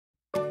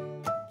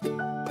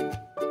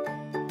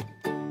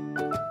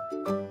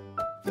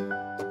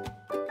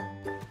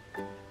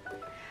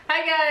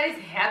Hi guys,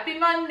 happy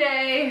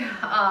Monday.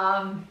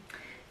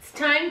 It's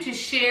time to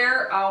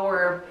share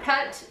our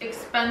pet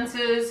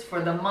expenses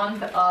for the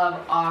month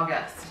of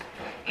August.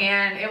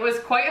 And it was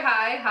quite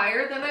high,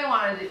 higher than I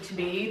wanted it to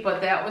be, but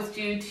that was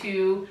due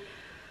to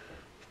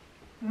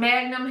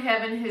Magnum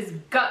having his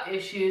gut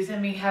issues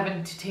and me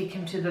having to take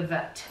him to the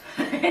vet.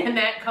 And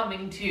that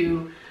coming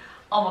to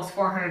almost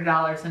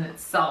 $400 in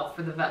itself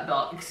for the vet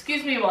bill.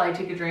 Excuse me while I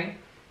take a drink.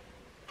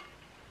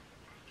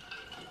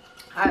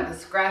 I have a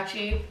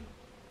scratchy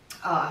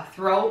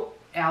throat,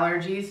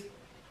 allergies,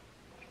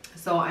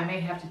 so I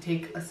may have to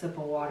take a sip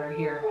of water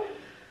here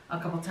a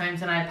couple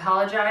times, and I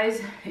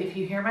apologize if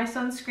you hear my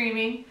son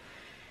screaming.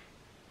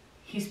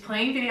 He's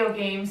playing video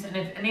games, and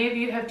if any of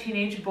you have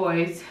teenage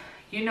boys,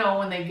 you know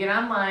when they get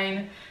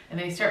online and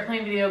they start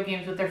playing video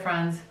games with their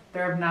friends,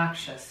 they're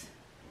obnoxious,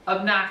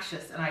 and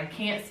I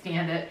can't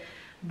stand it.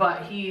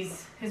 But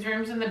his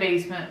room's in the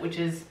basement, which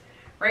is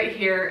right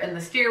here, and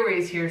the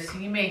stairway's here, so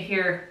you may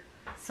hear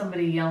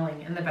somebody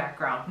yelling in the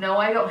background. No,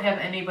 I don't have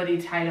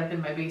anybody tied up in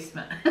my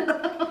basement.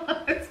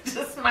 It's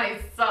just my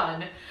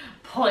son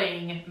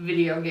playing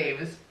video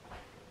games.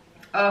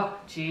 Oh,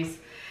 geez.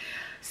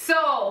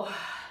 So,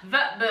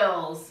 vet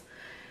bills.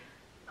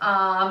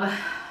 Vet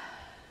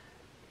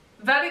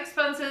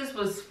expenses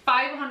was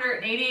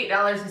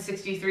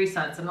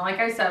 $588.63. And like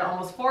I said,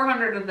 almost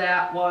 $400 of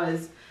that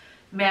was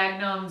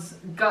Magnum's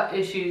gut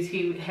issues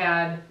he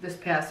had this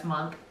past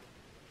month.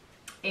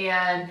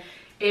 And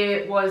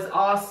it was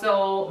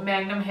also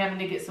Magnum having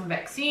to get some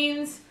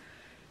vaccines,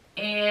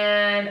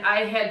 and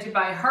I had to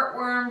buy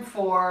heartworm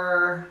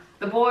for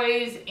the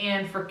boys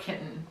and for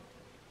Kitten.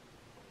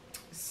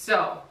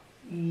 So,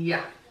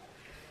 yeah.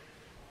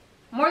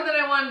 More than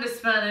I wanted to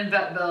spend in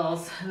vet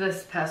bills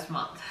this past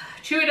month.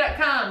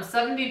 Chewy.com,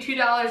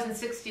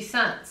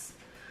 $72.60.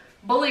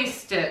 Bully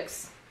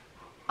Sticks,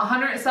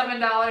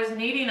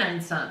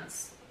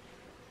 $107.89.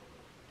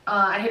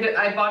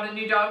 I bought a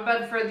new dog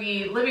bed for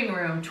the living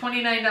room,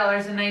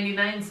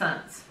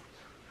 $29.99.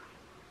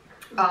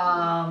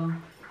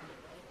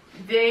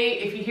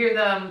 If you hear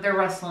them, they're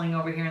wrestling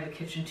over here in the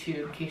kitchen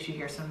too, in case you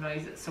hear some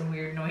noises, some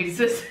weird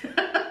noises.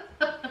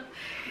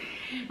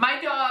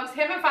 My dogs,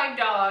 having 5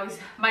 dogs,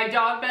 my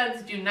dog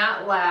beds do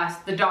not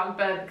last. The dog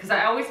bed, because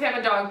I always have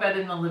a dog bed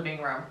in the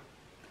living room.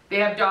 They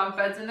have dog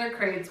beds in their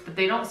crates, but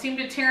they don't seem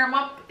to tear them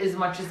up as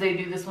much as they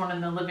do this one in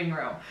the living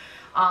room.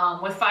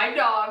 With 5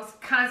 dogs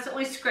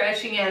constantly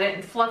scratching at it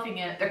and fluffing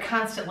it, they're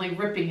constantly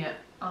ripping it.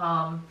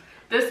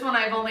 This one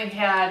I've only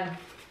had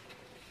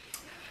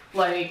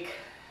like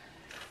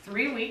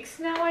 3 weeks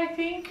now, I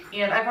think,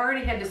 and I've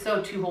already had to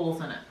sew 2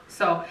 holes in it.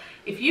 So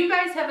if you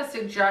guys have a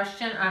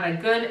suggestion on a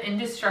good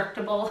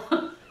indestructible,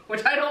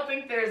 which I don't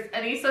think there's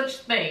any such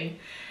thing,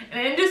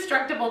 an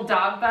indestructible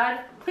dog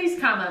bed, please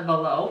comment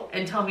below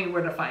and tell me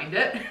where to find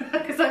it,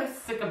 because I'm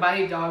sick of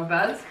buying dog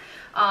beds.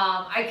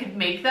 I could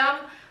make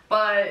them,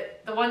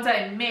 but the ones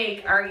I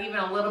make are even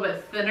a little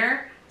bit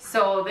thinner,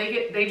 so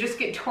they just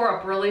get tore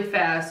up really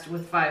fast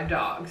with 5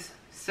 dogs.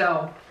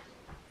 So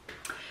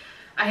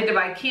I had to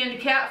buy canned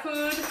cat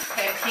food.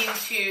 That came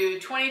to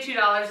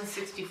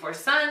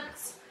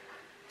 $22.64.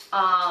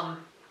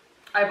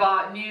 I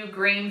bought new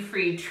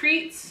grain-free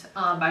treats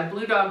by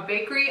Blue Dog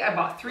Bakery. I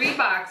bought 3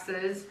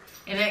 boxes,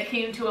 and it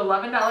came to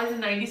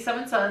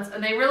 $11.97,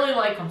 and they really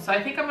like them, so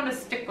I think I'm going to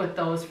stick with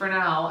those for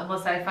now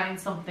unless I find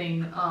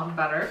something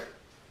better.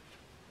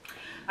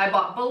 I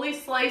bought bully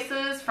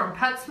slices from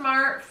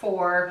PetSmart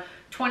for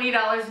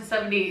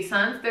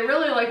 $20.78. They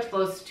really liked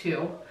those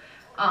too.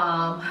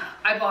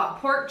 I bought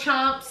pork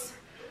chomps,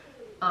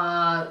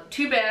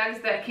 2 bags,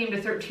 that came to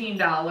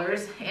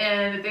 $13,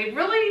 and they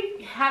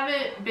really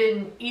haven't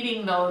been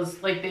eating those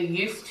like they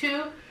used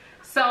to.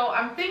 So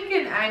I'm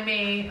thinking I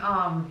may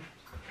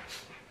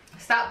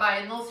stop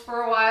buying those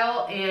for a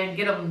while and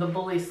get them the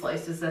bully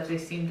slices that they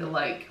seem to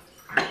like.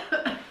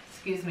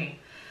 Excuse me.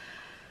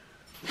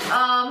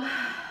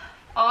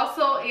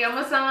 Also,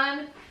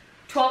 Amazon,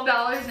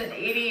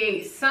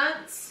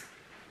 $12.88.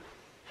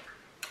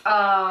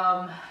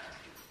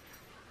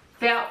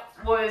 That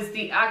was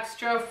the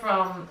extra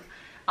from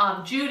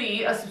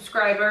Judy, a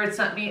subscriber, had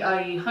sent me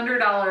a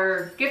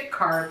 $100 gift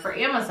card for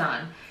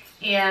Amazon,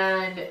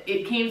 and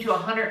it came to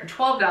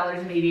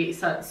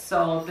 $112.88.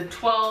 So the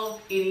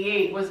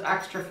 $12.88 was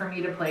extra for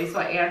me to pay, so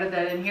I added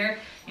that in here.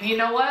 And you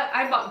know what?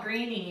 I bought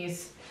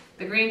greenies,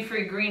 the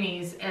grain-free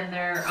greenies, and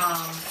they're not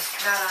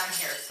on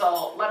here.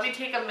 So let me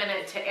take a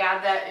minute to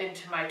add that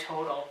into my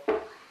total.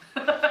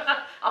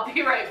 I'll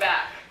be right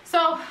back.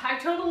 So I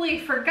totally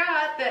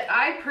forgot that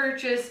I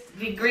purchased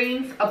a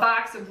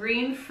box of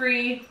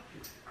grain-free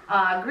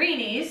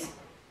greenies,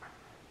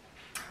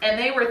 and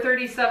they were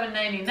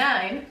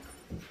 $37.99.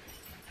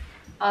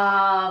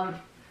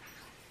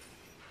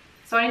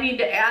 So I need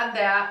to add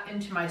that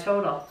into my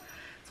total.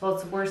 So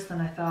it's worse than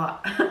I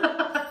thought.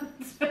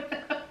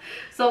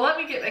 So let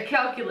me get my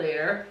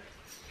calculator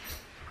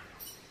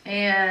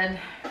and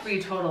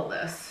retotal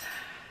this.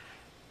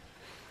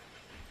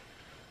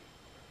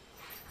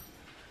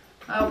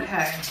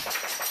 Okay.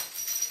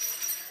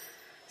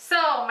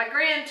 So my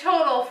grand grand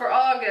total for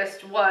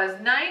August was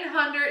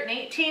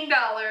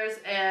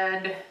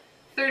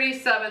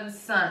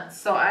 $918.37.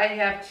 So I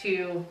have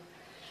to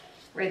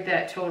write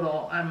that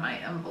total on my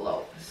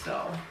envelope.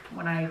 So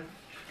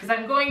because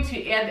I'm going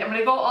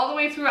to go all the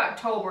way through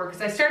October,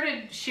 because I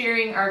started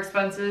sharing our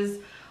expenses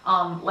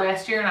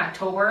last year in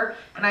October,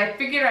 and I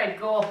figured I'd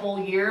go a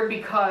whole year,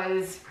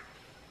 because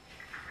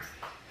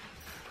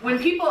when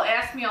people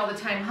ask me all the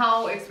time,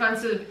 how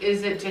expensive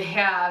is it to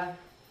have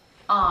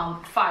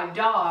 5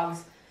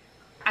 dogs,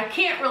 I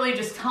can't really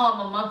just tell them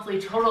a monthly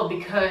total,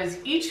 because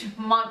each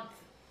month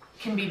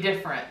can be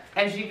different.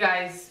 As you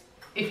guys,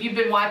 if you've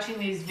been watching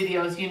these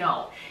videos, you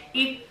know.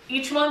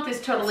 Each month is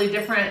totally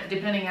different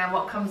depending on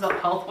what comes up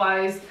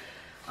health-wise,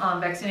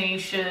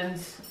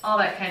 vaccinations, all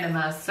that kind of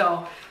mess.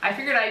 So I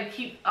figured I'd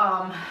keep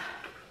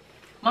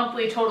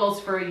monthly totals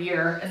for a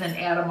year and then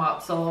add them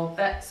up. So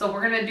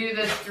we're gonna do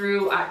this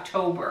through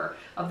October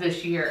of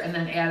this year and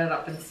then add it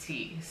up and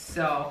see.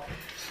 So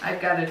I've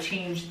got to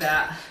change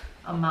that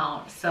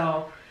amount.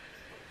 So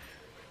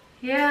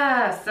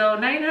yeah, so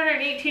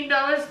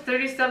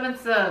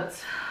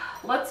 $918.37.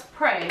 Let's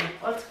pray.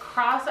 Let's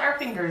cross our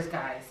fingers,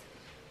 guys,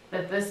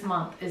 that this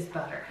month is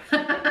better.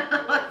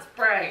 Let's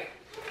pray.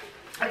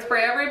 Let's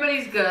pray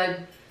everybody's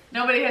good.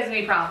 Nobody has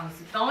any problems.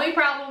 The only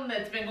problem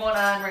that's been going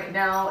on right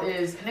now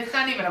is, and it's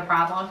not even a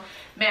problem,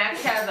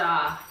 Max has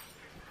a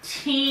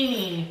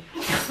teeny,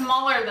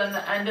 smaller than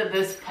the end of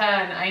this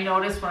pen. I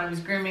noticed when I was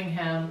grooming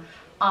him,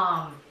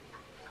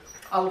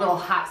 a little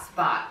hot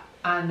spot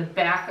on the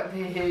back of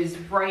his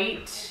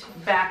right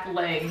back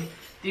leg,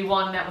 the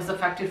one that was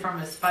affected from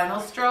his spinal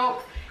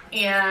stroke.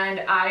 And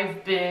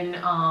I've been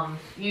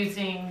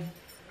using,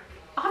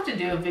 I'll have to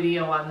do a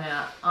video on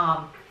that.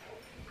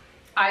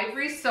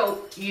 Ivory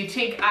soap. You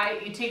take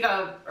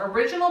a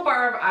original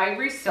bar of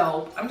ivory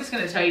soap. I'm just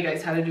going to tell you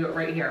guys how to do it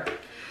right here.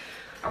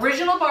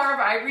 Original bar of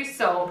ivory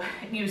soap,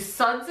 and you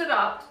suds it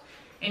up,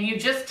 and you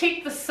just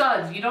take the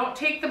suds. You don't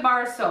take the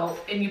bar soap,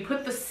 and you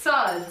put the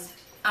suds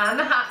on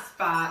the hot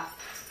spot,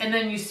 and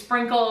then you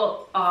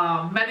sprinkle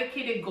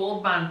medicated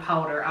Gold Bond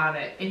powder on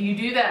it, and you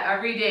do that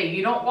every day.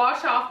 You don't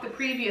wash off the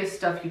previous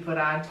stuff you put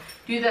on.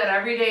 Do that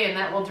every day, and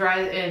that will dry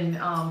and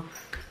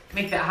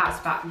make that hot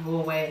spot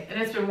go away.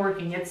 And it's been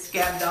working. It's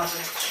scabbed up and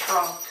it's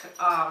shrunk.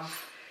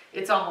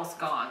 It's almost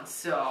gone.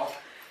 So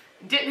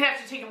didn't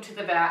have to take him to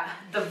the vet.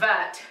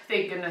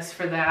 Thank goodness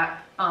for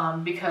that.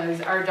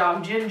 Because our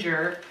dog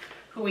Ginger,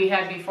 who we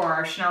had before,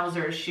 our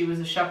Schnauzers, she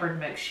was a shepherd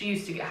mix. She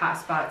used to get hot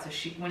spots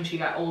when she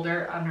got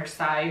older on her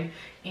side.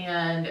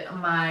 And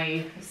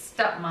my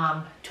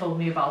stepmom told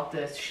me about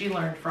this. She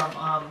learned from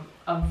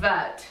a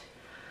vet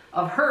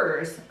of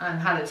hers on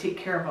how to take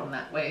care of them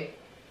that way.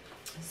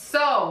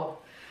 So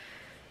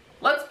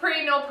let's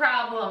pray no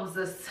problems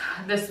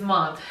this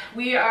month.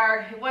 We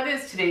are, what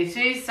is today?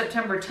 Today's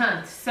September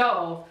 10th.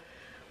 So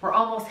we're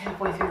almost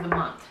halfway through the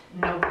month.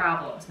 No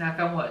problems, knock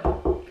on wood.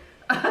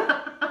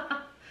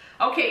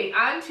 Okay,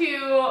 on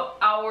to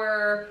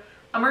our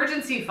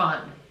emergency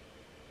fund.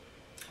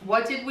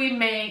 What did we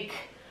make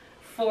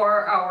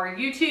for our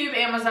YouTube,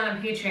 Amazon,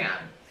 and Patreon?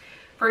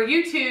 For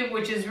YouTube,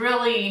 which is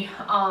really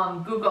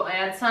Google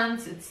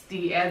AdSense, it's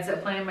the ads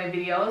that play in my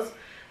videos,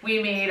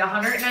 we made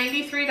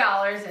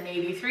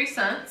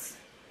 $193.83.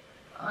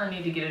 I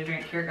need to get a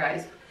drink here,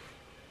 guys.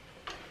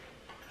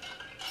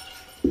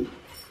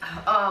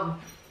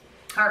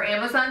 Our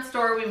Amazon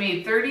store, we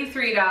made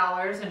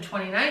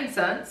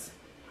 $33.29.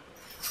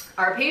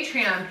 Our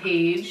Patreon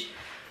page,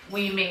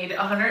 we made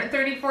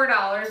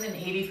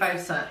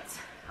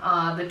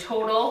 $134.85. The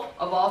total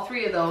of all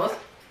three of those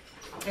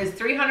is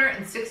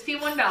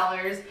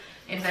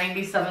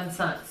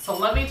 $361.97. So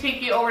let me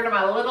take you over to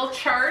my little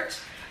chart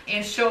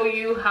and show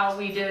you how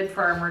we did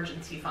for our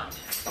emergency fund.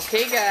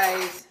 Okay,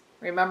 guys,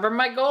 remember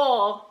my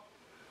goal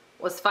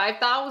was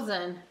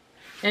 5,000,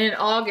 and in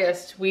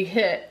August we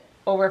hit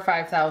over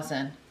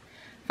 5,000.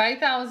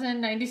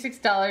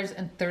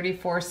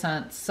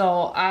 $5,096.34.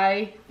 So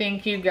I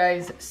thank you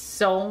guys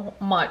so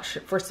much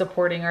for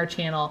supporting our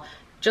channel,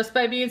 just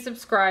by being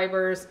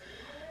subscribers,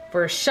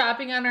 for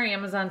shopping on our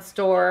Amazon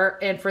store,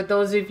 and for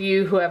those of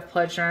you who have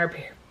pledged on our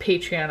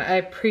Patreon. I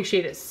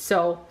appreciate it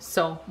so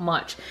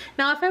much.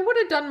 Now, if I would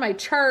have done my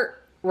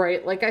chart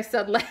right, like I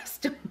said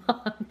last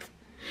month,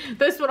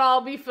 this would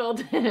all be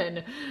filled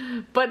in.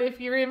 But if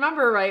you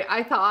remember right,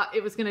 I thought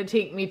it was going to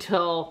take me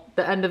till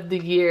the end of the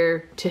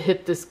year to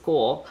hit this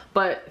goal.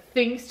 But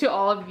thanks to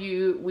all of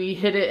you, we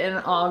hit it in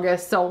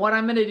August. So what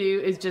I'm going to do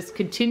is just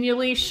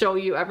continually show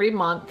you every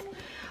month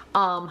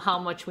how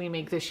much we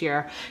make this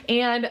year.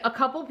 And a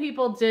couple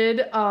people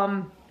did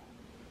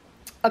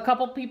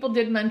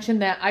mention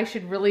that I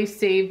should really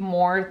save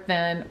more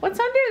than, what's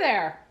under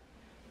there?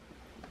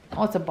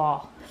 Oh, it's a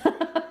ball.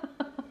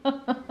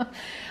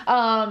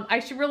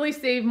 I should really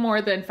save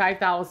more than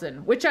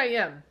 5,000, which I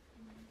am.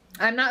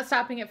 I'm not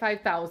stopping at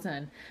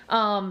 5,000.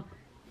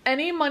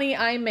 Any money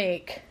I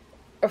make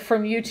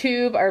from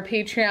YouTube, our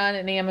Patreon,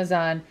 and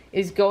Amazon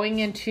is going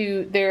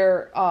into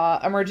their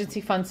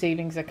emergency fund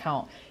savings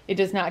account. It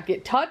does not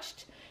get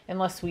touched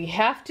unless we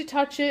have to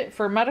touch it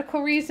for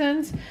medical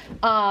reasons.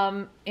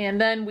 And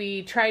then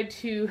we tried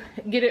to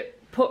get it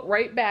put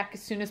right back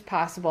as soon as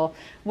possible,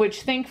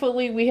 which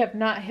thankfully we have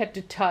not had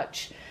to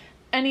touch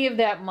any of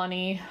that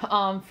money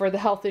for the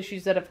health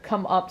issues that have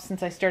come up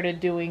since I started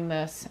doing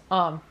this.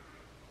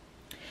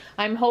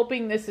 I'm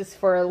hoping this is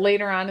for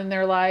later on in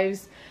their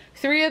lives.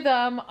 3 of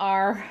them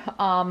are,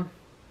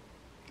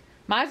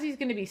 Mozzie's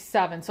going to be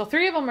 7, so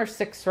 3 of them are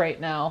 6 right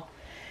now.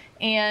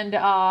 And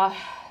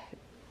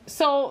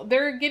so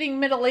they're getting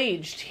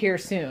middle-aged here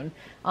soon.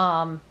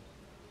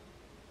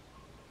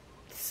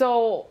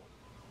 So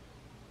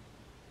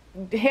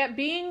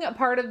being a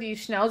part of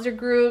these Schnauzer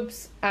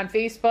groups on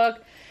Facebook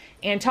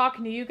and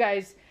talking to you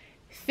guys,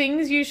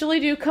 things usually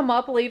do come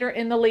up later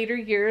in the later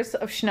years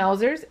of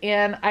Schnauzers,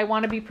 and I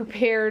want to be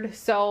prepared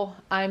so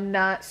I'm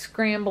not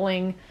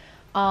scrambling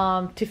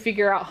to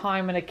figure out how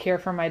I'm going to care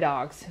for my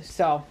dogs.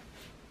 So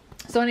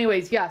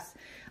anyways, yes,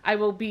 I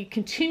will be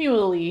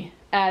continually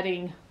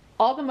adding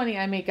all the money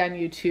I make on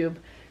YouTube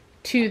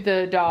to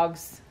the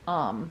dog's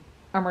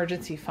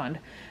emergency fund.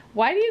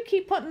 Why do you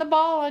keep putting the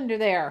ball under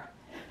there?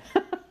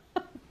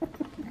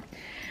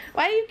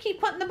 Why do you keep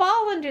putting the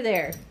ball under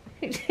there?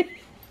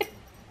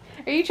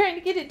 Are you trying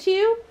to get it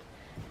too?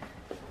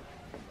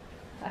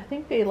 I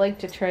think they like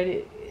to try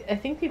to, I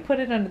think they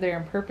put it under there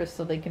on purpose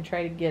so they can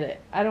try to get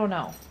it. I don't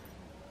know.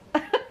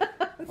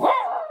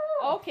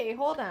 Okay,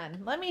 hold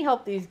on. Let me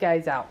help these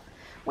guys out.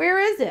 Where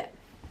is it?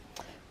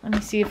 Let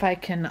me see if I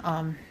can,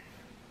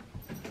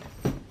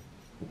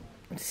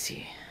 let's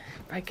see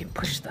if I can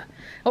push the,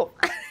 oh.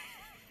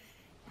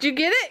 Did you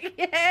get it?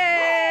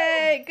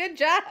 Yay! Good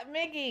job,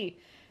 Miggy.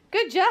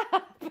 Good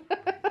job.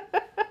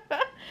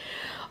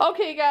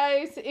 Okay,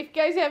 guys, if you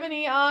guys have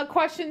any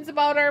questions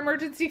about our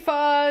emergency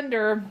fund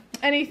or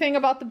anything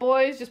about the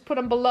boys, just put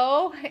them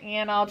below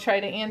and I'll try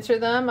to answer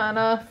them on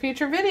a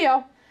future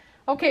video.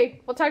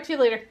 Okay, we'll talk to you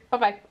later.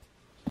 Bye-bye.